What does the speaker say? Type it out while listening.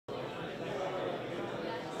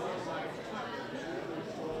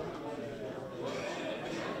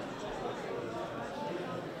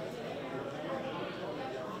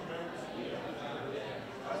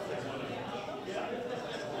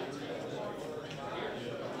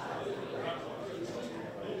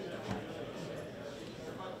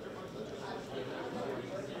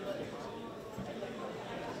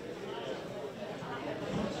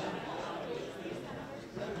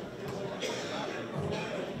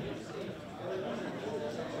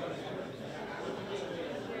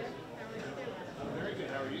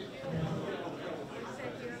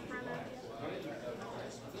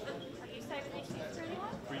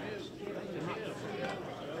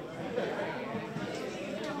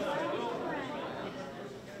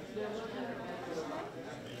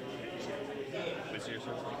here,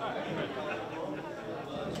 sir.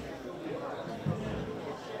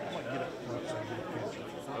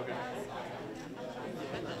 Okay.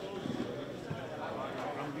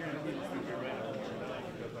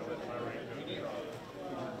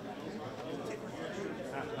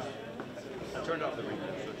 I turned off the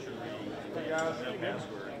replay, so it should be no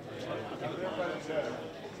password.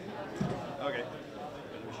 Okay.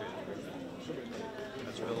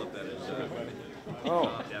 That's Philip. That is down on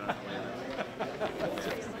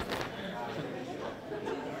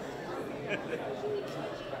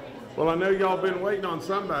Well, I know y'all been waiting on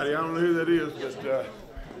somebody. I don't know who that is, but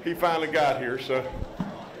he finally got here, so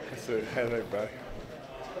hey everybody.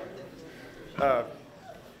 I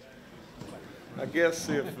guess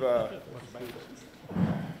if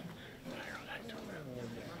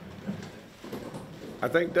I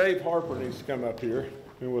think Dave Harper needs to come up here,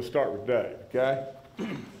 and we'll start with Dave, okay?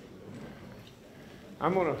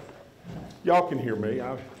 Y'all can hear me.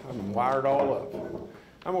 I'm wired all up.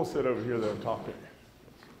 I'm gonna sit over here though and talk to you.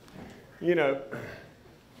 You know,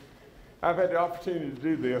 I've had the opportunity to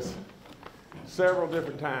do this several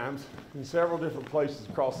different times in several different places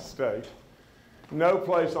across the state. No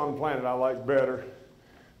place on the planet I like better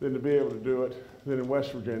than to be able to do it than in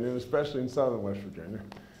West Virginia, and especially in southern West Virginia.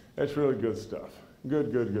 That's really good stuff.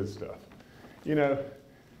 Good stuff. You know,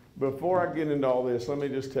 before I get into all this, let me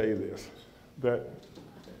just tell you this, that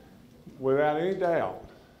without any doubt,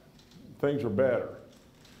 things are better.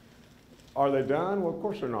 Are they done? Well, of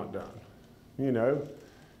course they're not done. You know,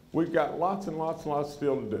 we've got lots and lots and lots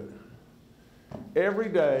still to do. Every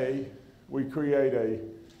day we create a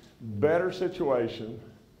better situation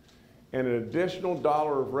and an additional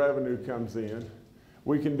dollar of revenue comes in,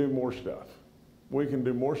 we can do more stuff. We can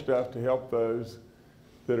do more stuff to help those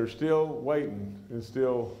that are still waiting and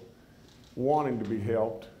still wanting to be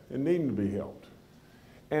helped and needing to be helped.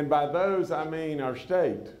 And by those, I mean our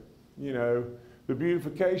state, you know, the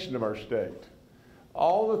beautification of our state,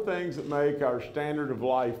 all the things that make our standard of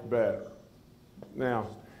life better. Now,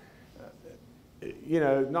 you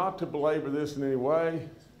know, not to belabor this in any way,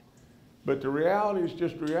 but the reality is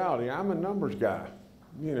just reality. I'm a numbers guy,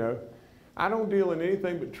 you know. I don't deal in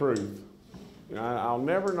anything but truth. You know, I'll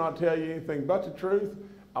never not tell you anything but the truth.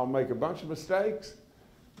 I'll make a bunch of mistakes,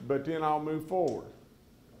 but then I'll move forward.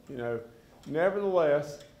 You know,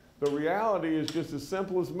 nevertheless, the reality is just as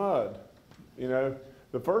simple as mud. You know,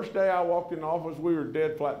 the first day I walked in office, we were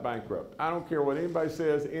dead flat bankrupt. I don't care what anybody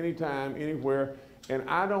says, anytime, anywhere, and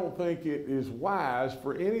I don't think it is wise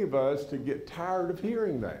for any of us to get tired of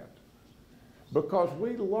hearing that, because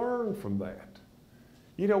we learn from that.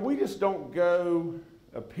 You know, we just don't go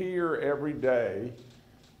appear every day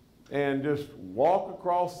and just walk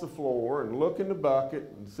across the floor and look in the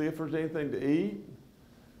bucket and see if there's anything to eat.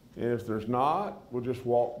 And if there's not, we'll just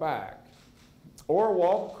walk back. Or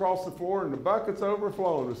walk across the floor and the bucket's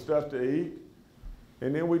overflowing with stuff to eat.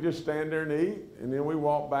 And then we just stand there and eat, and then we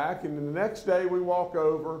walk back, and then the next day we walk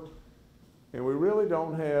over, and we really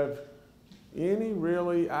don't have any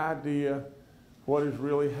really idea what is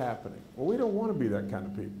really happening. Well, we don't want to be that kind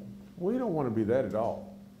of people. We don't want to be that at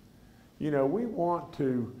all. You know, we want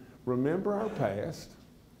to remember our past,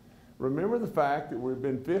 remember the fact that we've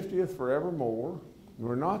been 50th forevermore.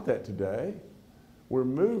 We're not that today. We're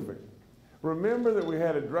moving. Remember that we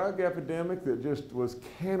had a drug epidemic that just was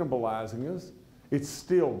cannibalizing us. It's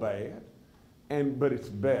still bad, but it's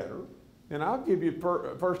better. And I'll give you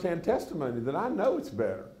firsthand testimony that I know it's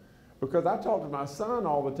better, because I talk to my son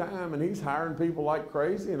all the time, and he's hiring people like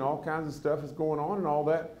crazy, and all kinds of stuff is going on and all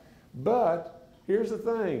that. But here's the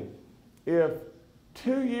thing. If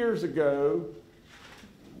 2 years ago,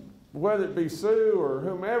 whether it be Sue or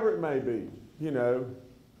whomever it may be, you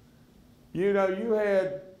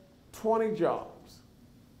had 20 jobs,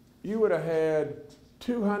 you would have had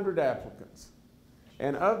 200 applicants.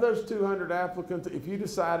 And of those 200 applicants, if you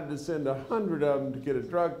decided to send 100 of them to get a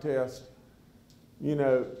drug test, you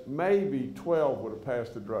know, maybe 12 would have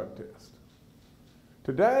passed the drug test.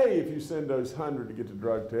 Today, if you send those 100 to get the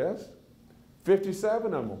drug test, 57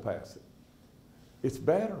 of them will pass it. It's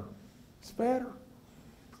better. It's better.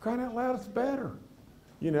 For crying out loud, it's better.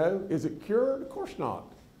 You know, is it cured? Of course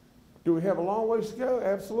not. Do we have a long ways to go?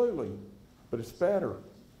 Absolutely. But it's better.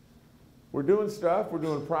 We're doing stuff. We're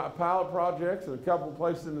doing pilot projects in a couple of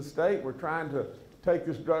places in the state. We're trying to take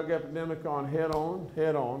this drug epidemic on head on.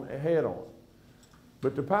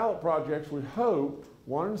 But the pilot projects, we hope,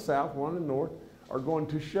 one in the south, one in the north, are going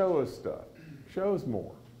to show us stuff, show us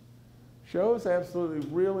more. Show us absolutely,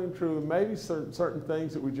 really and truly, maybe certain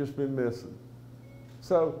things that we've just been missing.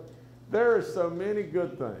 So there are so many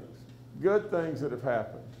good things that have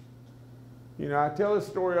happened. You know, I tell this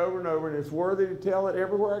story over and over, and it's worthy to tell it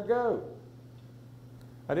everywhere I go.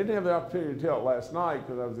 I didn't have the opportunity to tell it last night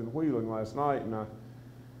because I was in Wheeling last night, and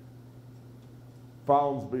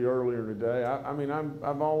Follansbee earlier today. I mean,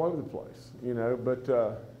 I'm all over the place, you know.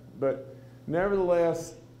 But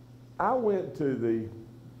nevertheless, I went to the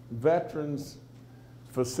Veterans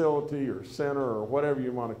Facility or Center or whatever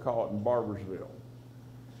you want to call it in Barbersville,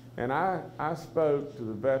 and I spoke to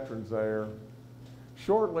the veterans there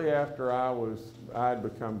shortly after I had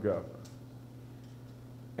become governor.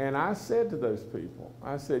 And I said to those people,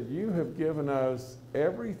 I said, you have given us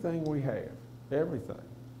everything we have, everything.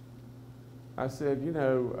 I said, you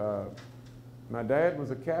know, my dad was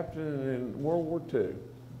a captain in World War II,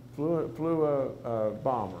 flew a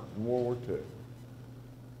bomber in World War II.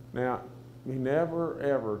 Now, he never,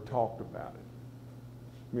 ever talked about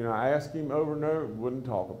it. You know, I asked him over and over, wouldn't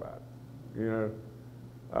talk about it, you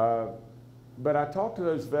know. But I talked to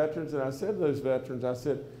those veterans, and I said to those veterans, I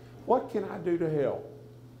said, what can I do to help?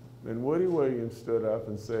 And Woody Williams stood up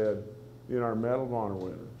and said, you know, our Medal of Honor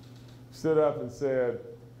winner, stood up and said,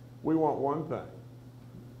 we want one thing.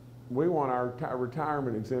 We want our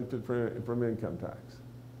retirement exempted from income tax,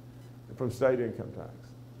 from state income tax.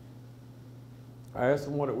 I asked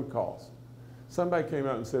him what it would cost. Somebody came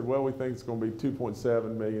out and said, well, we think it's going to be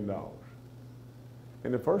 $2.7 million.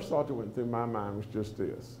 And the first thought that went through my mind was just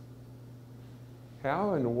this.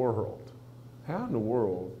 How in the world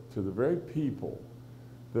to the very people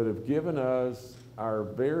that have given us our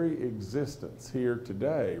very existence here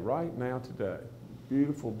today, right now today,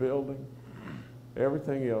 beautiful building,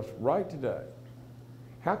 everything else, right today,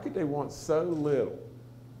 how could they want so little?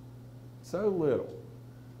 So little.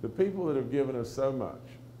 The people that have given us so much,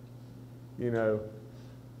 you know,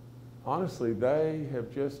 honestly, they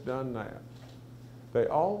have just done that. They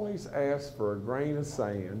always ask for a grain of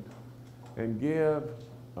sand and give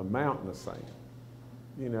a mountain of sand,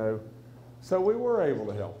 you know. So we were able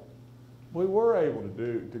to help them. We were able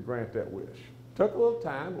to grant that wish. Took a little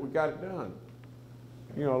time, but we got it done.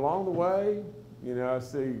 You know, along the way, you know, I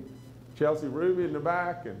see Chelsea Ruby in the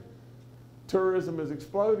back, and tourism is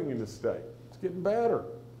exploding in the state. It's getting better,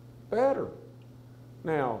 better.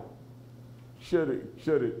 Now, should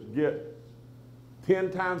it get 10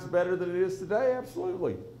 times better than it is today?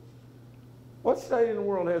 Absolutely. What state in the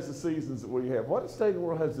world has the seasons that we have? What state in the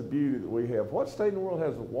world has the beauty that we have? What state in the world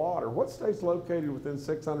has the water? What state's located within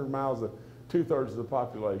 600 miles of 2/3 of the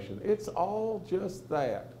population? It's all just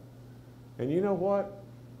that. And you know what?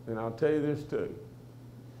 And I'll tell you this too.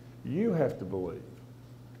 You have to believe.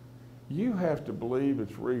 You have to believe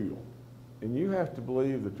it's real. And you have to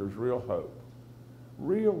believe that there's real hope.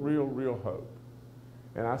 Real, real, real hope.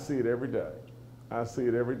 And I see it every day. I see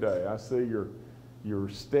it every day. I see your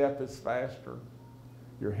step is faster,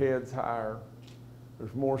 your head's higher,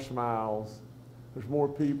 there's more smiles, there's more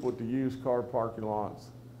people at the used car parking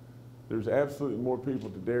lots, there's absolutely more people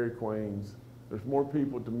at the Dairy Queens, there's more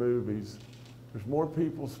people at the movies, there's more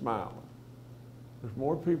people smiling, there's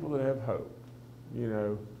more people that have hope, you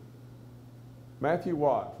know. Matthew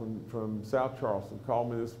Watt from South Charleston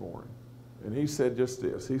called me this morning, and he said just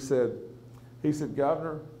this. He said,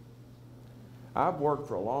 Governor, I've worked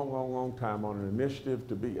for a long, long, long time on an initiative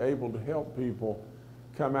to be able to help people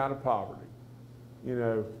come out of poverty. You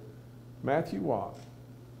know, Matthew Watt,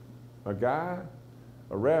 a guy,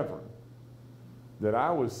 a reverend, that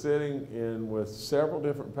I was sitting in with several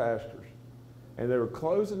different pastors, and they were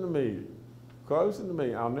closing the meeting.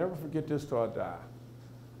 I'll never forget this till I die.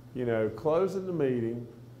 You know, closing the meeting,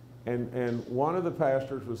 and one of the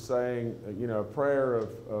pastors was saying, you know, a prayer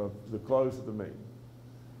of the close of the meeting.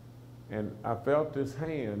 And I felt this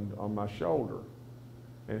hand on my shoulder,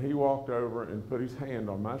 and he walked over and put his hand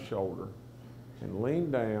on my shoulder and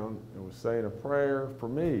leaned down and was saying a prayer for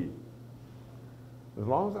me. As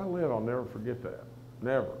long as I live, I'll never forget that,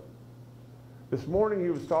 never. This morning he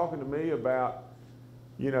was talking to me about,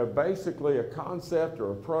 you know, basically a concept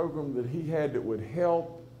or a program that he had that would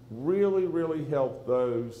help, really, really help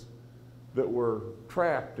those that were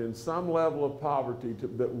trapped in some level of poverty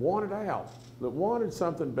that wanted out, that wanted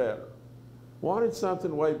something better. Wanted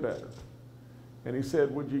something way better. And he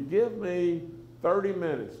said, would you give me 30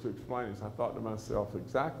 minutes to explain this? I thought to myself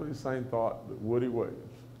exactly the same thought that Woody Williams.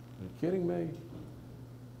 Are you kidding me?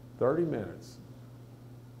 30 minutes.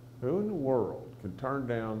 Who in the world can turn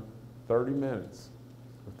down 30 minutes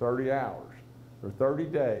or 30 hours or 30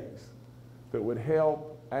 days that would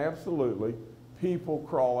help absolutely people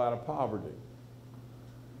crawl out of poverty?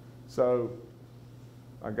 So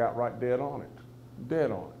I got right dead on it.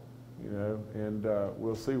 You know, and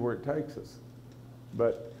we'll see where it takes us.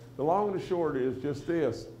 But the long and the short is just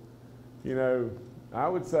this. You know, I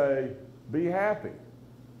would say Be happy.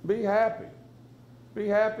 Be happy. Be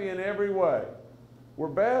happy in every way. We're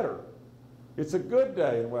better. It's a good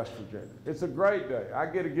day in West Virginia. It's a great day. I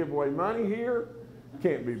get to give away money here.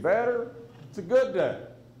 Can't be better. It's a good day.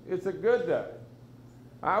 It's a good day.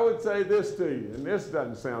 I would say this to you, and this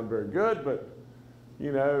doesn't sound very good, but,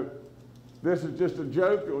 you know, this is just a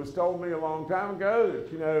joke that was told me a long time ago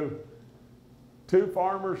that, you know, two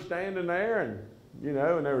farmers standing there and, you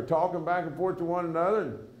know, and they were talking back and forth to one another,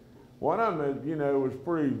 and one of them, you know, was a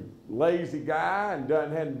pretty lazy guy and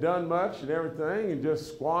hadn't done much and everything and just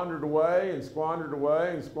squandered away and squandered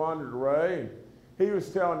away and squandered away. And he was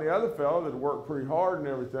telling the other fellow that worked pretty hard and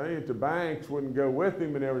everything that the banks wouldn't go with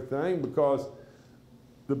him and everything because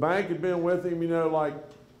the bank had been with him, you know, like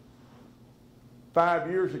 5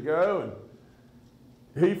 years ago,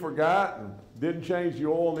 and he forgot and didn't change the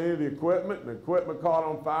oil in any of the equipment, and the equipment caught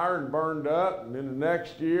on fire and burned up, and then the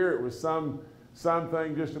next year it was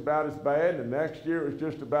something just about as bad, and the next year it was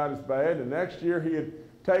just about as bad, and the next year he had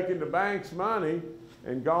taken the bank's money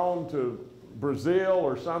and gone to Brazil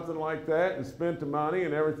or something like that and spent the money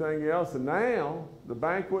and everything else, and now the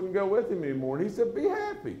bank wouldn't go with him anymore. And he said, be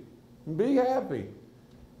happy, be happy.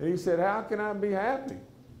 And he said, how can I be happy?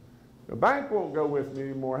 The bank won't go with me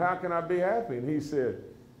anymore. How can I be happy? And he said,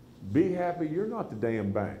 be happy, you're not the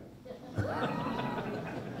damn bank.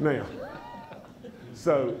 Now,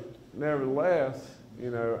 so nevertheless, you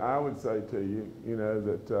know, I would say to you, you know,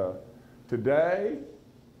 that today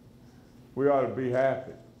we ought to be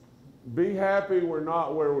happy. Be happy we're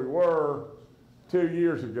not where we were 2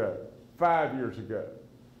 years ago, 5 years ago.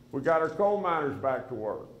 We got our coal miners back to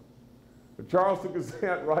work. The Charleston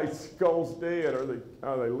Gazette writes coal's dead.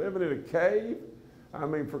 Are they living in a cave? I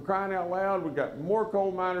mean, for crying out loud, we've got more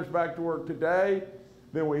coal miners back to work today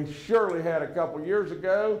than we surely had a couple years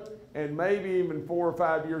ago, and maybe even 4 or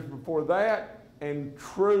 5 years before that. And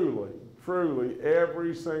truly, truly,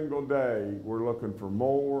 every single day, we're looking for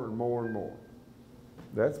more and more and more.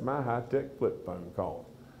 That's my high-tech flip phone call.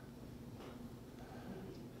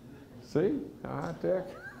 See how high-tech?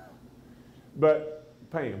 But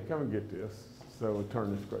Pam, come and get this, so we'll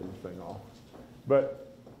turn this crazy thing off.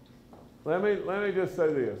 But let me just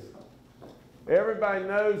say this. Everybody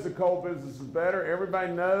knows the coal business is better.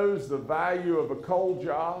 Everybody knows the value of a coal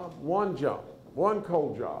job. One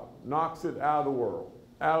coal job knocks it out of the world,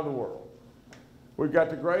 out of the world. We've got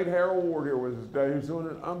the great Harold Ward here with us today, who's doing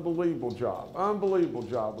an unbelievable job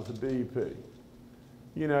with the DEP.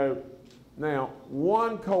 You know, now,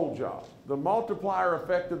 one coal job, the multiplier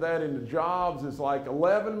effect of that into jobs is like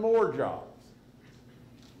 11 more jobs.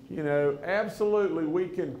 You know, absolutely,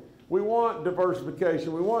 we want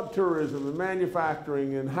diversification, we want tourism and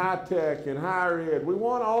manufacturing and high tech and higher ed, we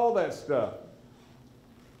want all that stuff.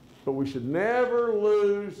 But we should never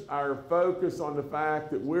lose our focus on the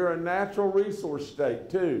fact that we're a natural resource state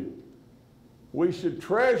too. We should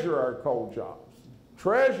treasure our coal jobs,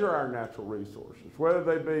 treasure our natural resources, whether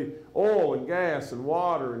they be oil and gas and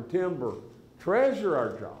water and timber. Treasure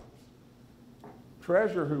our jobs.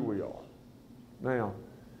 Treasure who we are. Now,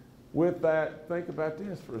 with that, think about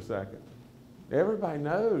this for a second. Everybody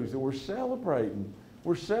knows that we're celebrating.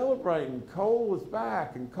 We're celebrating coal is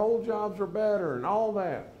back and coal jobs are better and all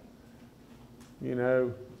that. You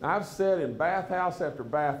know, I've sat in bathhouse after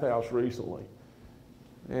bathhouse recently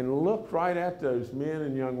and looked right at those men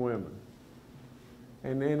and young women.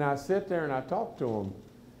 And then I sit there and I talk to them,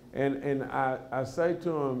 and I say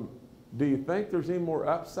to them, do you think there's any more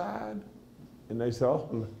upside? And they say,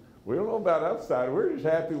 oh, we don't know about upside. We're just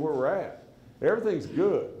happy where we're at. Everything's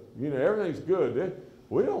good. You know, everything's good.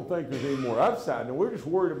 We don't think there's any more upside. And we're just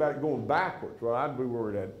worried about it going backwards. Well, I'd be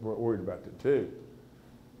worried about that too.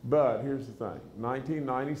 But here's the thing.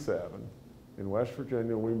 1997, in West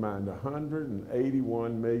Virginia, we mined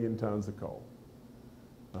 181 million tons of coal.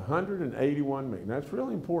 181 million. That's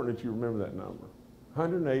really important that you remember that number.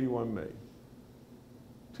 181 million.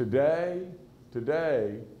 Today,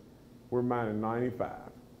 we're mining 95.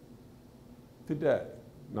 Today,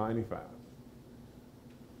 95. A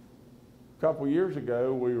couple years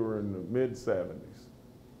ago, we were in the mid-70s.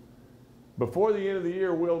 Before the end of the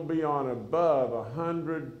year, we'll be on above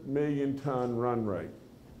 100 million ton run rate.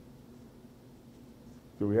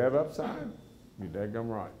 Do we have upside? You're dadgum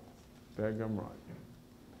right. Dadgum right.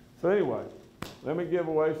 So anyway, let me give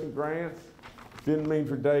away some grants. Didn't mean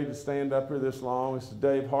for Dave to stand up here this long. This is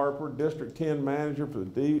Dave Harper, District 10 Manager for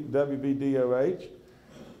the WVDOH.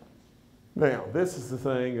 Now, this is the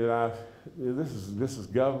thing that this is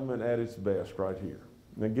government at its best right here.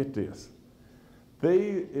 Now get this.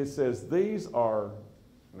 It says these are,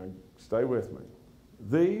 now stay with me,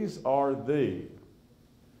 these are the.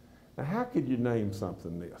 Now how could you name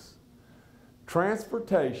something this?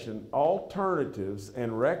 Transportation Alternatives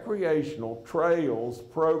and Recreational Trails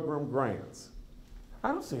Program grants.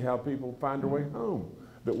 I don't see how people find their way home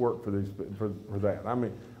that work for that. I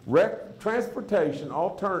mean, transportation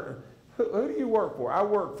alternative. Who do you work for? I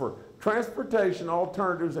work for Transportation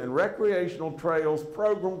Alternatives and Recreational Trails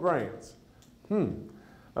Program grants.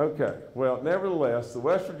 Okay. Well, nevertheless, the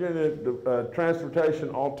West Virginia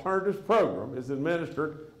Transportation Alternatives Program is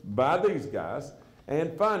administered by these guys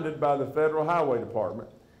and funded by the Federal Highway Department,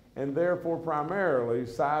 and therefore primarily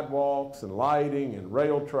sidewalks and lighting and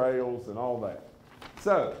rail trails and all that.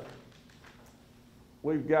 So,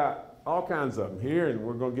 we've got all kinds of them here, and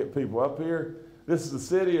we're going to get people up here. This is the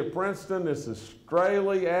city of Princeton. This is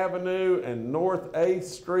Straley Avenue and North 8th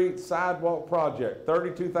Street sidewalk project,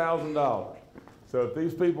 $32,000. So if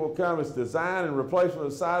these people come, it's design and replacement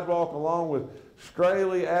of sidewalk along with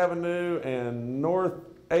Straley Avenue and North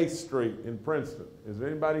 8th Street in Princeton. Is there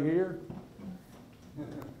anybody here?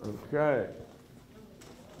 Okay.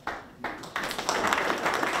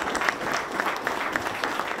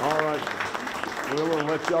 All right. We're going to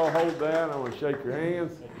let y'all hold that. I want to shake your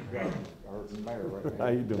hands. How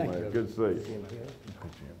you doing, Mayor? Good to see you.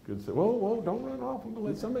 Good to see you. Whoa, don't run off. I'm going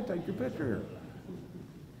to let somebody take your picture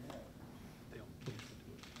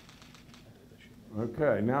here.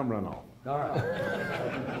 Okay, now I'm running off. All right.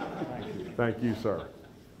 Thank you, sir.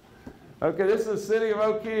 Okay, this is the city of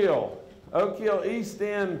Oak Hill. Oak Hill East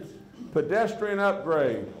End pedestrian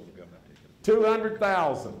upgrade,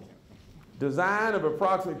 $200,000. Design of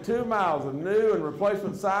approximately 2 miles of new and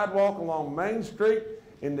replacement sidewalk along Main Street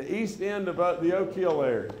in the east end of the Oak Hill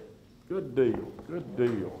area. Good deal, good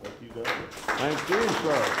deal. Thank you,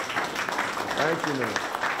 sir. Thank you, man.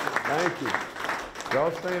 Thank you.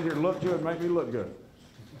 Y'all stand here, look good, make me look good.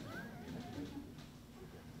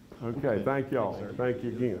 Okay, thank y'all. Thank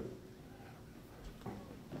you again.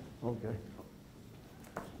 Okay.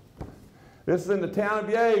 This is in the town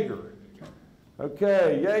of Yeager.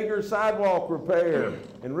 Okay, Yeager sidewalk repair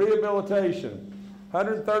and rehabilitation,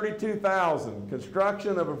 $132,000.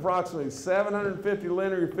 Construction of approximately 750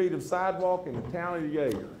 linear feet of sidewalk in the town of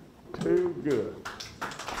Yeager. Too good.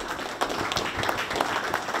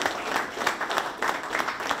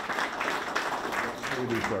 How you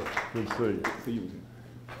doing, sir? Good to see you. See you.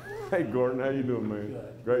 Hey, Gordon, how you doing, man?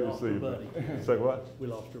 Good. Great to Lost see our you. buddy. Say what? We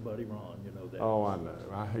lost our buddy Ron, you know that. Oh, I know.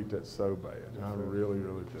 I hate that so bad. I really,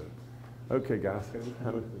 really do. Okay, guys.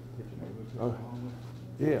 Oh,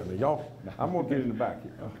 yeah, now y'all, I'm going to get in the back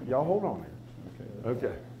here. Y'all hold on here.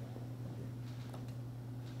 Okay.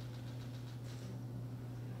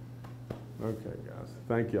 Okay, guys.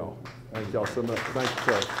 Thank y'all. Thank y'all so much. Thank you,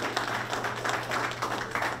 sir.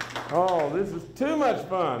 Oh, this is too much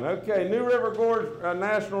fun. Okay, New River Gorge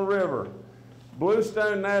National River,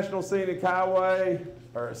 Bluestone National Scenic Highway,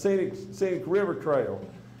 or Scenic River Trail,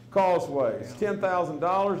 Causeways,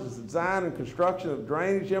 $10,000 is the design and construction of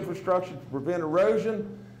drainage infrastructure to prevent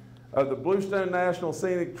erosion of the Bluestone National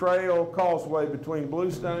Scenic Trail Causeway between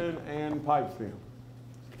Bluestone and Pipestem.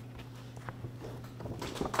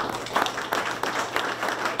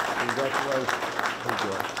 Congratulations. Thank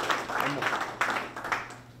you.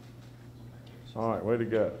 All right, way to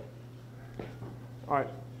go. All right,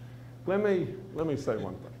 let me say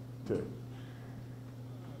one thing too.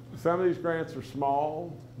 Some of these grants are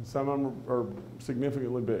small, and some of them are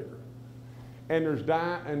significantly bigger. And there's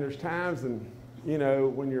times, and you know,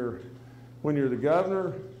 when you're the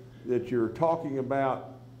governor, that you're talking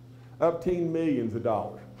about upteen millions of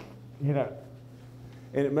dollars, you know,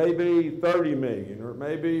 and it may be 30 million, or it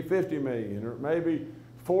may be 50 million, or it may be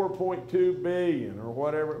 4.2 billion, or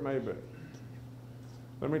whatever it may be.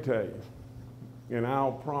 Let me tell you, and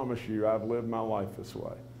I'll promise you, I've lived my life this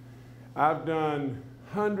way. I've done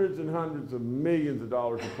hundreds and hundreds of millions of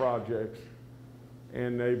dollars of projects,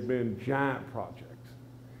 and they've been giant projects.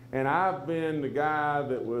 And I've been the guy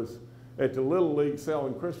that was at the Little League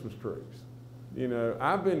selling Christmas trees. You know,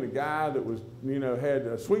 I've been the guy that was, you know, had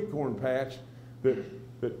a sweet corn patch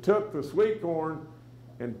that took the sweet corn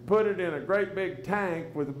and put it in a great big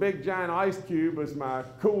tank with a big giant ice cube as my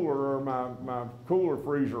cooler, or my cooler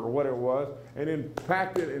freezer, or whatever it was, and then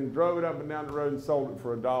packed it and drove it up and down the road and sold it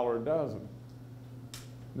for $1 a dozen.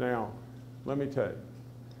 Now, let me tell you,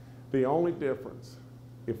 the only difference,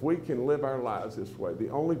 if we can live our lives this way, the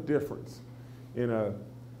only difference in a $1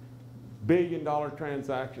 billion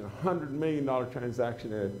transaction, a $100 million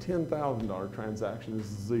transaction, and a $10,000 transaction is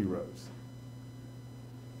zeros.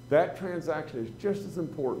 That transaction is just as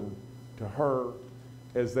important to her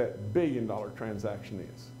as that $1 billion transaction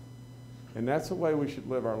is. And that's the way we should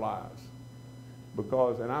live our lives.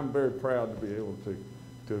 Because, and I'm very proud to be able to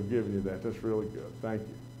have given you that. That's really good. Thank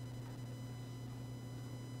you.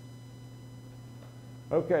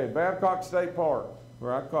 Okay, Babcock State Park,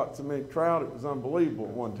 where I caught so many trout, it was unbelievable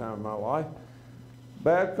at one time in my life.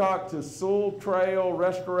 Babcock to Sewell Trail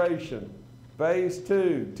Restoration, Phase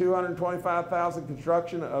 2, $225,000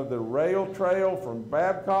 construction of the rail trail from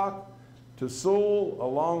Babcock to Sewell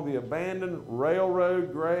along the abandoned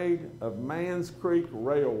railroad grade of Mans Creek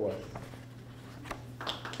Railway.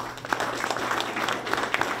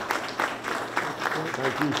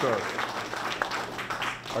 Thank you, sir.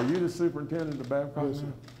 Are you the superintendent of Babcock? Yes,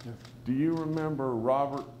 sir. Yes. Do you remember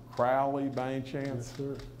Robert Crowley by any chance? Yes,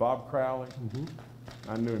 sir. Bob Crowley? Mm-hmm.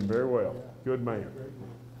 I knew him very well. Yeah. Good man.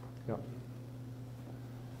 Yep.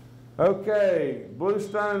 Okay,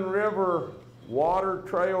 Bluestone River Water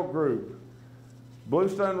Trail Group.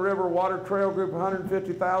 Bluestone River Water Trail Group,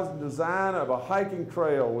 $150,000, design of a hiking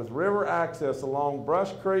trail with river access along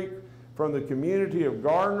Brush Creek from the community of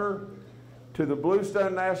Gardner to the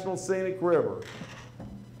Bluestone National Scenic River.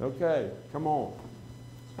 Okay, come on.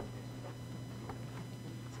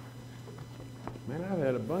 Man, I've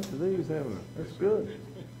had a bunch of these, haven't I? That's good.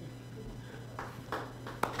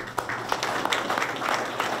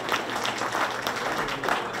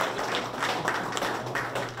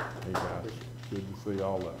 Hey guys, good to see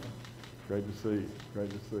all of you. Great to see you. Great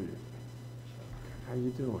to see you. How you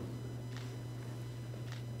doing?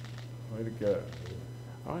 Way to go.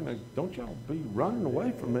 All right, now, don't y'all be running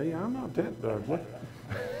away from me. I'm not that ugly.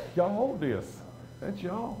 Y'all hold this. That's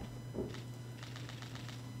y'all.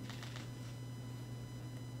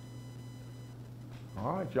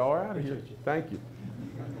 All right, y'all are out of here. Thank you.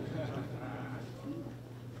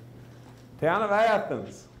 Town of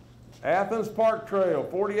Athens. Athens Park Trail,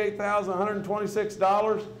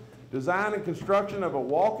 $48,126. Design and construction of a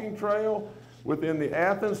walking trail within the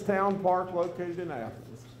Athens Town Park located in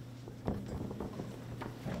Athens.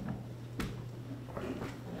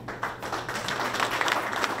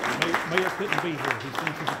 Mayor couldn't be here. He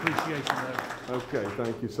sends his appreciation letter. Okay,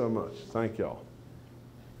 thank you so much. Thank y'all.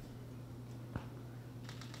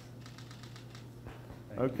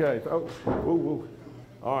 Okay. Oh, woo, woo.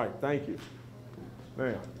 All right, thank you.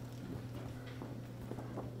 Now,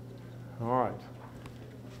 all right.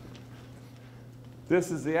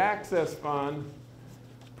 This is the Access Fund.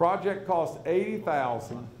 Project cost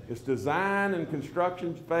 $80,000. It's design and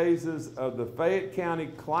construction phases of the Fayette County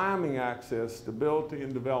Climbing Access Stability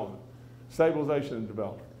and Development, Stabilization and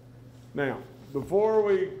Development. Now, before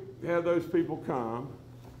we have those people come,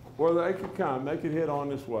 or they could come, they could head on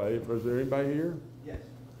this way. Is there anybody here? Yes.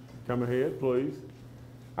 Come ahead, please.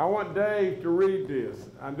 I want Dave to read this.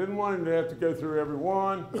 I didn't want him to have to go through every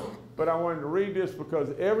one, but I wanted to read this because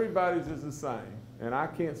everybody's is the same, and I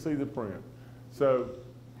can't see the print. So,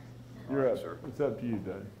 you're up, sir. It's up to you,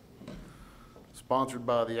 Dave. Sponsored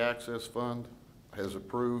by the Access Fund, has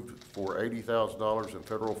approved for $80,000 in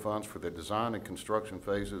federal funds for the design and construction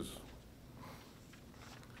phases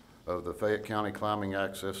of the Fayette County Climbing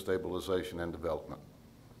Access Stabilization and Development.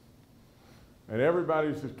 And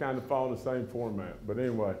everybody's just kind of following the same format. But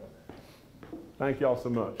anyway, thank y'all so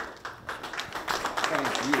much.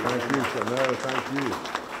 Thank you. Thank you, sir. No, thank you.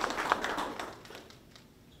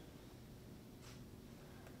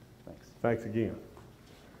 Thanks. Thanks again.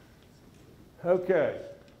 Okay.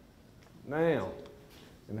 Now,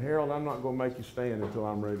 and Harold, I'm not going to make you stand until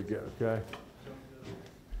I'm ready to go, okay?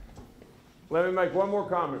 Let me make one more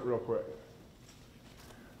comment real quick.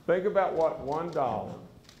 Think about what $1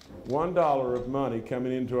 of money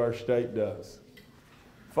coming into our state does.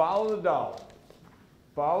 Follow the dollar.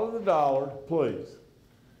 Follow the dollar, please.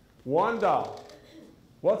 $1.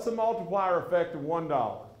 What's the multiplier effect of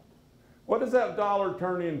 $1? What does that dollar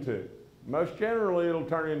turn into? Most generally, it'll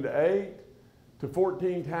turn into 8 to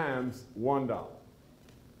 14 times $1.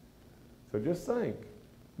 So just think,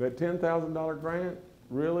 that $10,000 grant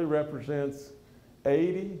really represents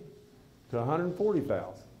 80 to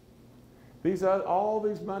 140,000. These are all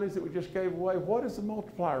these monies that we just gave away. What is the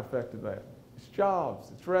multiplier effect of that? It's jobs,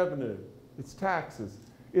 it's revenue, it's taxes.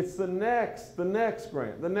 It's the next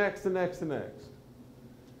grant, the next.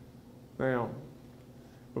 Now,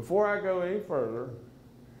 before I go any further,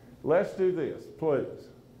 let's do this, please.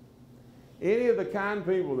 Any of the kind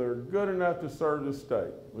people that are good enough to serve the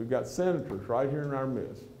state, we've got senators right here in our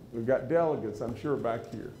midst. We've got delegates, I'm sure, back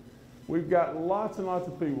here. We've got lots and lots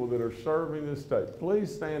of people that are serving this state.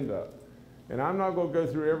 Please stand up. And I'm not going to go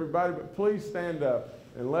through everybody, but please stand up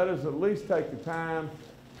and let us at least take the time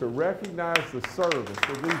to recognize the service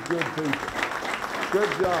of these good people. Good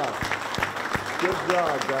job. Good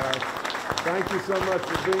job, guys. Thank you so much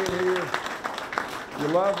for being here. You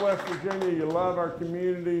love West Virginia, you love our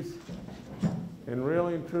communities, and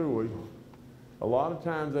really and truly, a lot of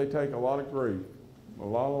times they take a lot of grief a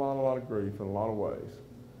lot of grief in a lot of ways.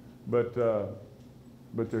 But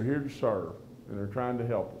they're here to serve, and they're trying to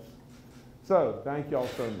help us. So, thank y'all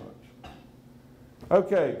so much.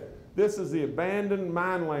 Okay, this is the Abandoned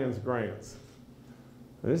Minelands Grants.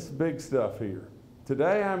 This is big stuff here.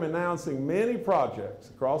 Today I'm announcing many projects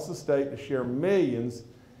across the state to share millions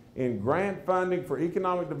in grant funding for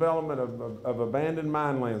economic development of abandoned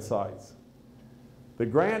mineland sites. The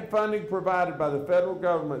grant funding provided by the federal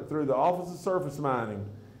government through the Office of Surface Mining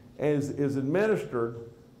is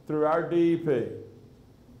administered through our DEP.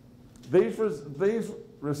 These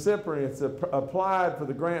recipients applied for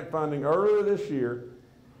the grant funding earlier this year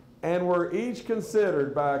and were each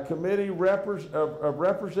considered by a committee of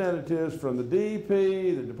representatives from the DEP,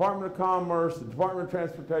 the Department of Commerce, the Department of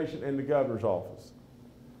Transportation, and the Governor's Office.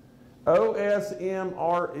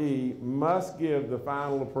 OSMRE must give the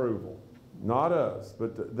final approval. Not us,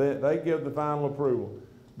 but they give the final approval.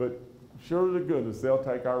 But sure to goodness, they'll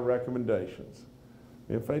take our recommendations.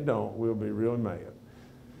 If they don't, we'll be really mad.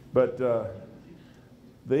 But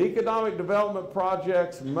the economic development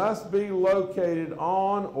projects must be located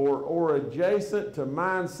on or adjacent to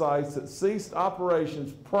mine sites that ceased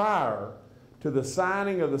operations prior to the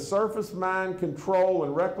signing of the Surface Mine Control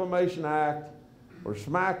and Reclamation Act, or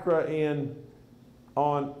SMCRA,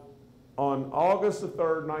 on August the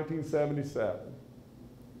 3rd, 1977.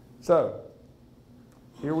 So,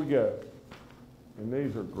 here we go. And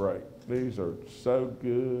these are great. These are so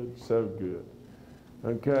good, so good.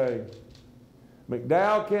 Okay.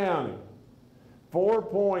 McDowell County,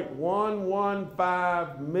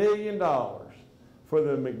 $4.115 million for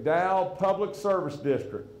the McDowell Public Service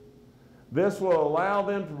District. This will allow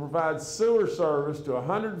them to provide sewer service to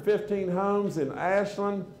 115 homes in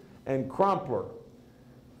Ashland and Crumpler.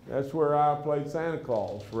 That's where I played Santa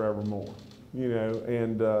Claus forevermore, you know.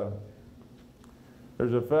 And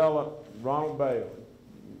there's a fella, Ronald Bailey,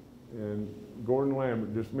 and Gordon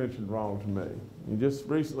Lambert just mentioned Ronald to me. He just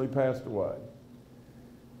recently passed away.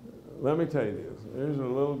 Let me tell you this. There's a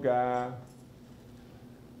little guy,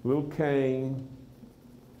 little Kane,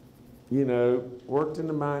 you know, worked in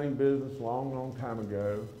the mining business a long time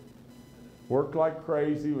ago. Worked like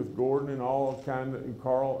crazy with Gordon and all kind of, and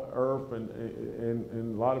Carl Earp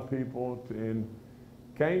and a lot of people, and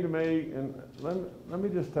came to me, and let me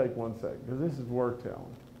just take 1 second, because this is worth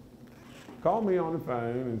telling. Called me on the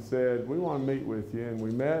phone and said, we want to meet with you, and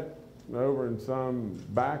we met over in some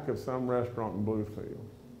back of some restaurant in Bluefield.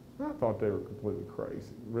 I thought they were completely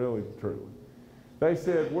crazy, really, truly. They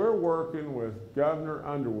said, we're working with Governor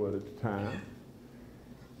Underwood at the time,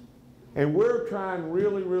 and we're trying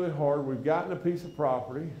really hard. We've gotten a piece of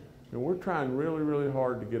property, and we're trying really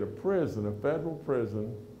hard to get a prison, a federal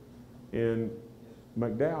prison in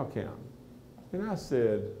McDowell County. And I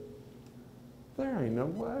said, there ain't no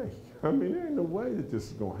way. I mean, there ain't no way that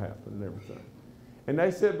this is going to happen and everything. And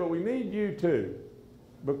they said, but we need you too,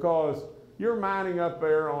 because you're mining up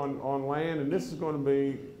there on land, and this is going to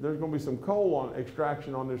be, there's going to be some coal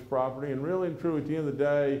extraction on this property, and really and truly, at the end of the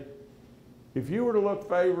day, if you were to look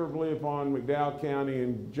favorably upon McDowell County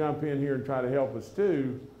and jump in here and try to help us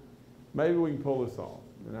too, maybe we can pull this off.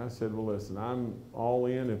 And I said, well, listen, I'm all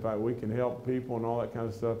in. If we can help people and all that kind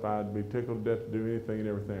of stuff, I'd be tickled to death to do anything and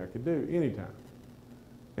everything I could do, anytime.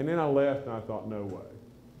 And then I left, and I thought, no way.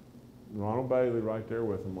 Ronald Bailey right there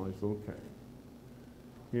with him on his little cane.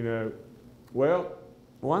 You know, well,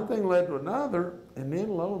 one thing led to another, and then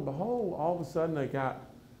lo and behold, all of a sudden they got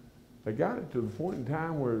it to the point in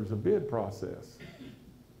time where it was a bid process.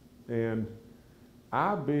 And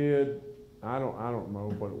I bid, I don't know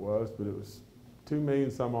what it was, but it was $2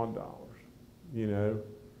 million some odd dollars. You know,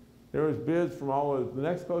 there was bids from all of the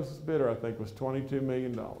next closest bidder, I think, was $22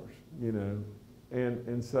 million. You know,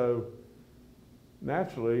 and so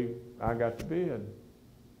naturally I got the bid.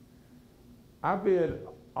 I bid.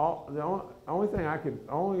 The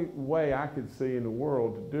only way I could see in the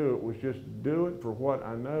world to do it was just do it for what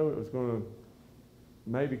I know it was going to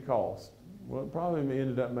maybe cost. Well, it probably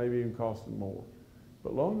ended up maybe even costing more.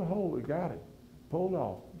 But lo and behold, we got it. Pulled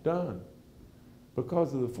off. Done.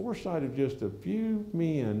 Because of the foresight of just a few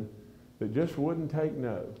men that just wouldn't take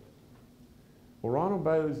no. Well, Ronald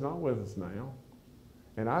Bailey's not with us now.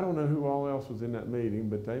 And I don't know who all else was in that meeting,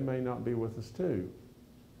 but they may not be with us too.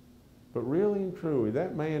 But really and truly,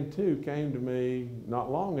 that man too came to me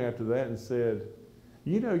not long after that and said,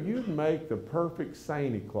 you know, you'd make the perfect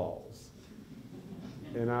Santa Claus.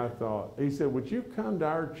 And I thought, he said, would you come to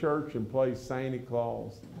our church and play Santa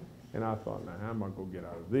Claus? And I thought, now how am I going to get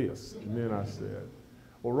out of this? And then I said,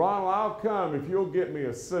 well, Ronald, I'll come if you'll get me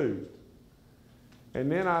a suit.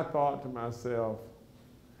 And then I thought to myself,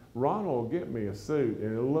 Ronald will get me a suit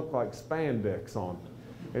and it'll look like spandex on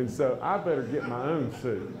it. And so I better get my own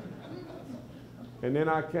suit. And then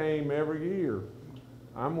I came every year.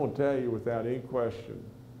 I'm going to tell you without any question,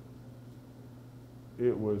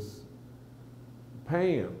 it was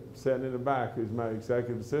Pam sitting in the back, who's my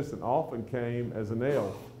executive assistant, often came as an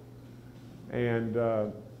elf. And,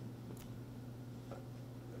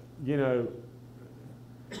 you know,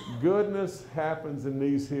 goodness happens in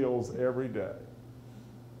these hills every day.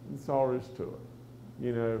 That's all there is to it.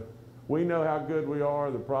 You know, we know how good we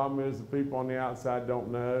are. The problem is the people on the outside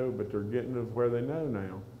don't know, but they're getting to where they know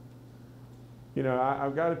now. You know,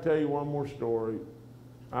 I've got to tell you one more story.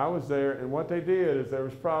 I was there, and what they did is there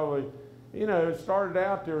was probably, you know, it started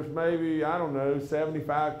out, there was maybe, I don't know,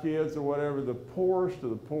 75 kids or whatever, the poorest of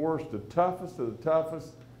the poorest, the toughest of the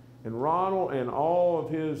toughest. And Ronald and all of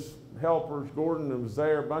his helpers, Gordon was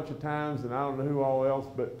there a bunch of times, and I don't know who all else,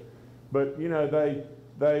 but you know, they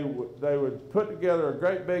would put together a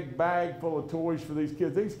great big bag full of toys for these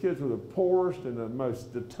kids. These kids were the poorest and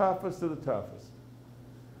the toughest of the toughest.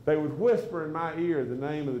 They would whisper in my ear the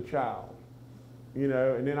name of the child, you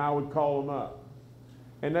know, and then I would call them up.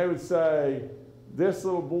 And they would say, this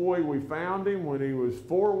little boy, we found him when he was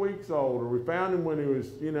 4 weeks old, or we found him when he was,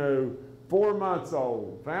 you know, 4 months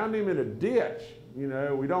old. Found him in a ditch, you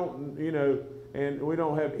know, we don't, you know, and we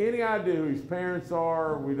don't have any idea who his parents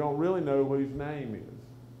are. We don't really know what his name is.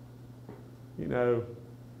 You know,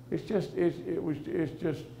 it was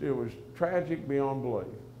tragic beyond belief.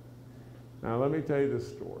 Now let me tell you this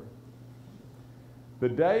story. The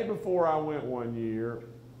day before I went one year,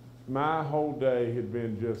 my whole day had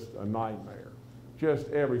been just a nightmare. Just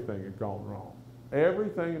everything had gone wrong.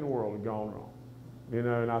 Everything in the world had gone wrong. You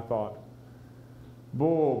know, and I thought,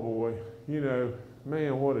 boy, you know,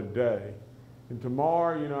 man, what a day. And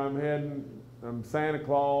tomorrow, you know, I'm Santa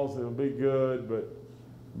Claus, it'll be good, but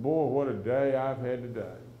boy, what a day I've had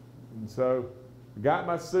today. And so I got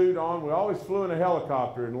my suit on. We always flew in a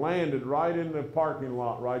helicopter and landed right in the parking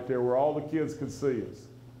lot right there where all the kids could see us.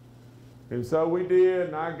 And so we did,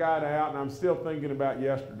 and I got out, and I'm still thinking about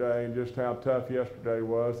yesterday and just how tough yesterday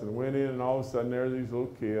was. And I went in, and all of a sudden there are these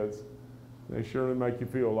little kids. They surely make you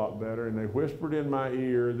feel a lot better. And they whispered in my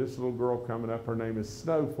ear, this little girl coming up, her name is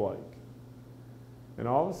Snowflake. And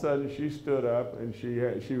all of a sudden she stood up, and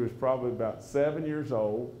she was probably about 7 years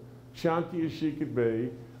old, chunky as she could be,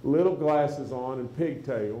 little glasses on and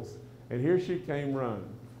pigtails, and here she came running.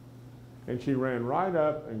 And she ran right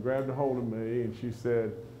up and grabbed a hold of me, and she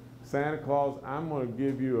said, Santa Claus, I'm going to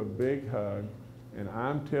give you a big hug, and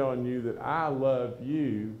I'm telling you that I love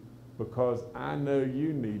you because I know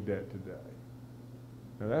you need that today.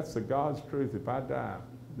 Now that's the God's truth. If I die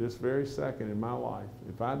this very second in my life,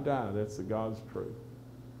 if I die, that's the God's truth.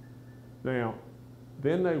 Now,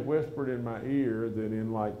 then they whispered in my ear that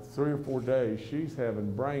in like 3 or 4 days, she's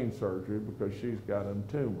having brain surgery because she's got a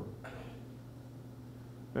tumor.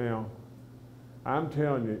 Now, I'm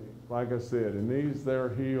telling you, like I said, in these there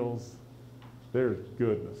hills, there's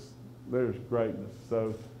goodness. There's greatness.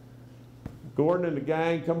 So, Gordon and the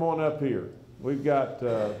gang, come on up here. We've got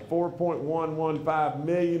 $4.115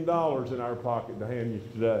 million in our pocket to hand you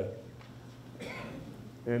today.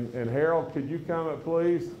 And Harold, could you come up,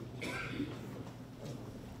 please?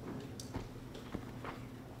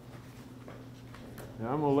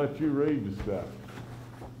 Now, I'm going to let you read the stuff.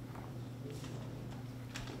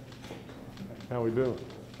 How we doing?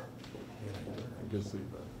 Good to see you,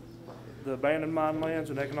 buddy. The Abandoned Mine Lands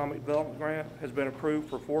and Economic Development Grant has been approved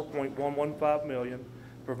for $4.115 million to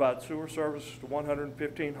provide sewer services to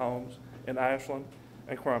 115 homes in Ashland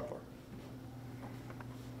and Crumpler.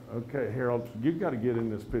 Okay, Harold, you've got to get in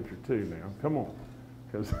this picture too now. Come on,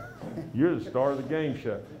 because you're the star of the game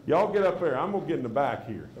show. Y'all get up there. I'm going to get in the back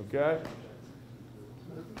here, okay?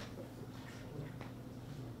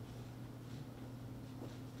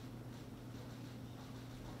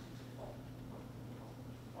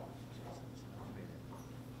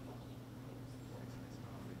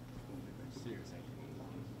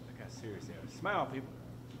 Smile, people.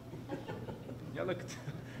 Y'all look.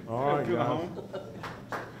 All right, feel guys. home.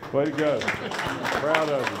 Way to go. Proud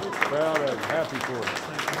of you. Proud of you. Happy for you.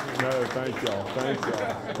 No, thank y'all. Thank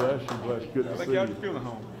y'all. Bless you, bless you. Good to Like see y'all you. feeling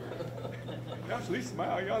home. Y'all at least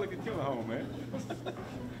smile. Y'all looking feeling home, man.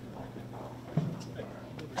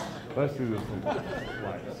 Let's do this one.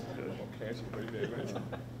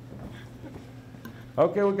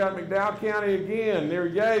 Okay, we got McDowell County again, near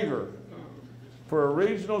Yeager, for a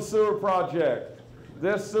regional sewer project.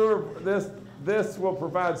 This will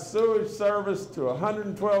provide sewage service to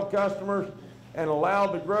 112 customers and allow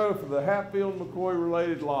the growth of the Hatfield-McCoy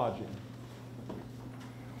related lodging.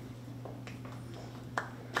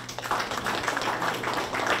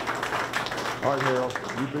 All right, Harold,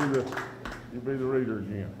 you be the reader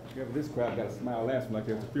again. Yeah, but this crowd got a smile last one like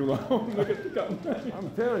there's a funeral home. Look at the company.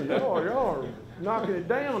 I'm telling you, y'all are knocking it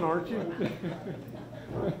down, aren't you?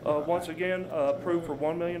 Once again, approved for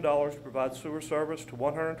 $1 million to provide sewer service to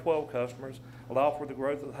 112 customers, allow for the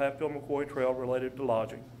growth of the Hatfield-McCoy Trail related to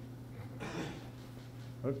lodging.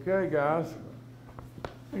 Okay, guys.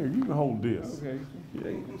 Here, you can hold this.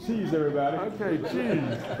 Okay. Cheese, everybody. Okay,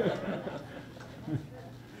 cheese.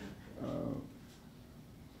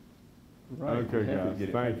 Right. Okay, Happy to guys, get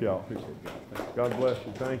it. thank y'all. Appreciate it, guys. God bless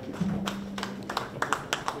you, thank you.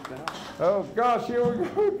 Oh, gosh, here we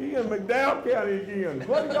go again, McDowell County again.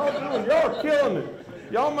 What are y'all doing? Y'all are killing it.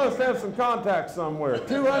 Y'all must have some contacts somewhere.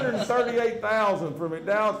 $238,000 for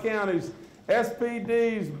McDowell County's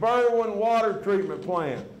SPD's Berwyn Water Treatment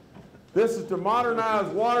Plant. This is to modernize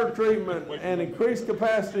water treatment and increase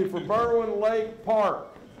capacity for Berwyn Lake Park.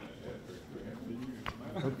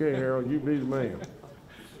 Okay, Harold, you be the man.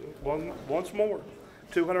 Once more,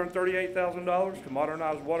 $238,000 to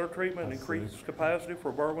modernize water treatment and increase capacity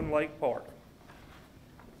for Berwyn Lake Park.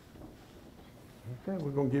 Okay,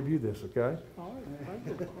 we're gonna give you this, okay? All right,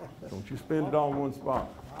 thank you. Don't you spend it all in one spot.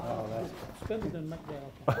 Spend it in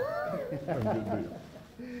McDowell. That's a good deal.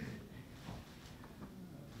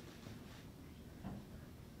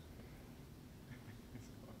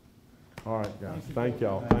 All right, guys, thank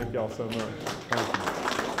y'all so much. Thank you.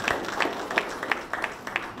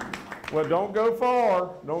 Well, don't go far,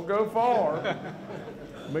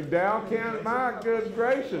 McDowell County, my good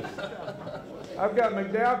gracious. I've got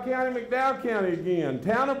McDowell County again.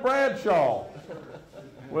 Town of Bradshaw.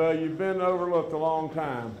 Well, you've been overlooked a long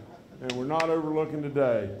time, and we're not overlooking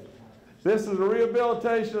today. This is a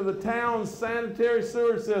rehabilitation of the town's sanitary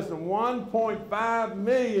sewer system, $1.5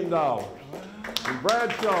 million in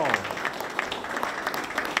Bradshaw.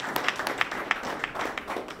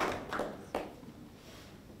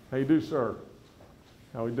 How you do, sir?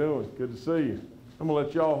 How we doing? Good to see you. I'm gonna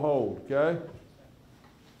let y'all hold, okay?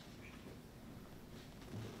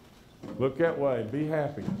 Look that way. Be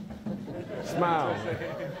happy. Smile.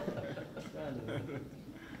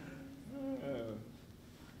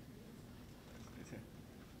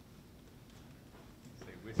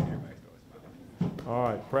 All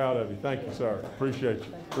right, proud of you. Thank you, sir. Appreciate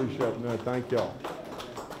you. Appreciate it. No, thank y'all.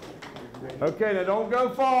 Okay, now don't go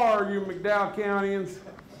far, you McDowell Countyans.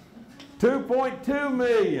 $2.2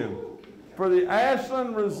 million for the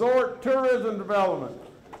Ashland Resort Tourism Development.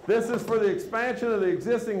 This is for the expansion of the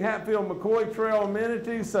existing Hatfield-McCoy Trail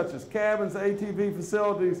amenities such as cabins, ATV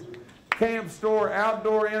facilities, camp store,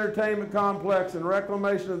 outdoor entertainment complex, and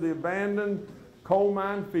reclamation of the abandoned coal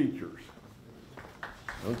mine features.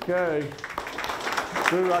 Okay.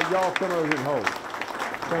 So y'all come over here and hold.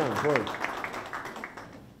 Come, please.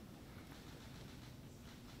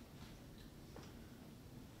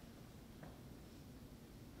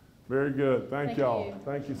 Very good. Thank y'all.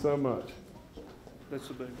 Thank you so much. That's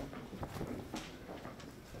the big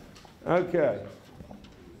one. Okay.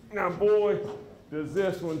 Now, boy, does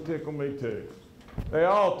this one tickle me too. They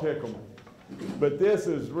all tickle me. But this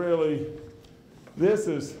is really, this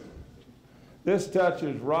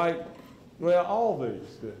touches right, well, all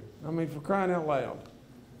these do. I mean, for crying out loud.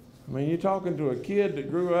 I mean, you're talking to a kid that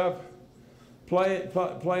grew up playing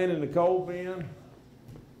in the coal bin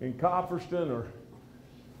in Copperston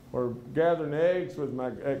or gathering eggs with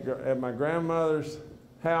at my grandmother's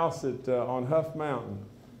house on Huff Mountain.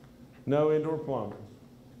 No indoor plumbing.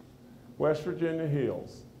 West Virginia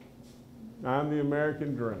Hills. I'm the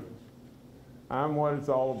American dream. I'm what it's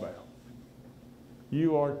all about.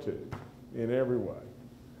 You are too, in every way.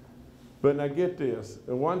 But now get this.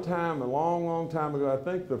 At one time, a long, long time ago, I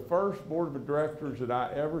think the first board of directors that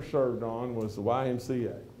I ever served on was the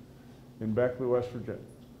YMCA in Beckley, West Virginia.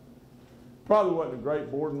 Probably wasn't a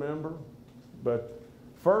great board member, but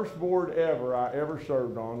first board ever I ever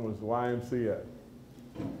served on was the YMCA.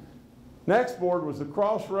 Next board was the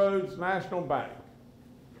Crossroads National Bank,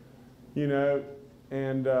 you know,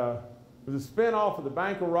 and it was a spinoff of the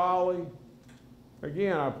Bank of Raleigh.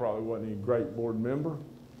 Again, I probably wasn't a great board member,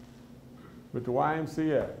 but the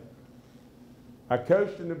YMCA. I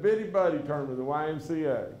coached in the Biddy Buddy tournament of the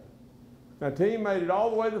YMCA. Now, team made it all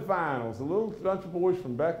the way to the finals, a little bunch of boys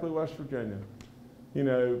from Beckley, West Virginia. You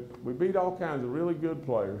know, we beat all kinds of really good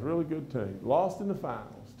players, really good team. Lost in the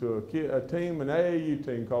finals to a team, an AAU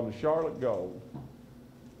team called the Charlotte Gold.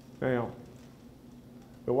 Now,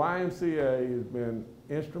 the YMCA has been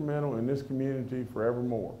instrumental in this community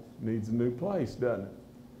forevermore. Needs a new place, doesn't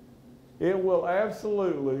it? It will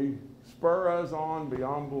absolutely spur us on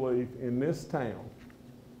beyond belief in this town,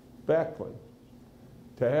 Beckley,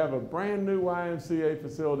 to have a brand new YMCA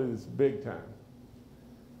facility that's big time.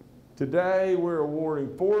 Today, we're awarding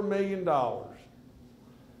 $4 million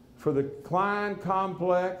for the Klein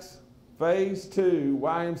Complex Phase 2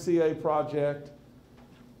 YMCA project,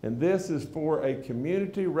 and this is for a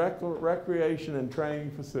community recreation and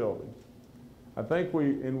training facility. I think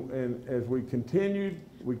as we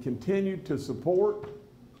continued to support,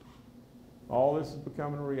 all this is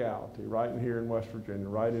becoming a reality right in here in West Virginia,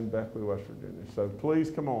 right in Beckley, West Virginia. So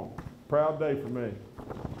please come on. Proud day for me.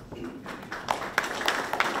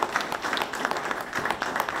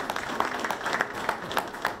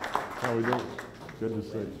 How we doing? Good to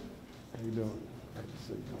see you. How you doing? Good to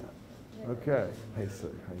see you. Okay. Hey,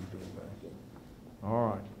 Sue. How you doing, babe? All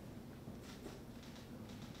right.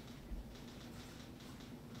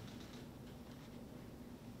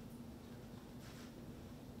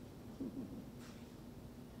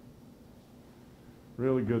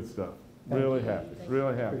 Really good stuff. Really happy.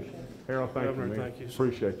 Really happy. Harold, thank you, Governor, man. thank you.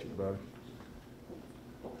 Appreciate you, buddy.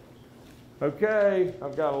 Okay,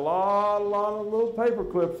 I've got a lot of little paper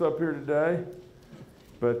clips up here today,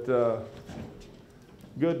 but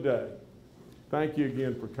good day. Thank you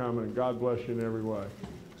again for coming, and God bless you in every way.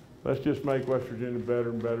 Let's just make West Virginia better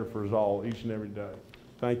and better for us all each and every day.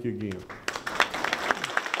 Thank you again.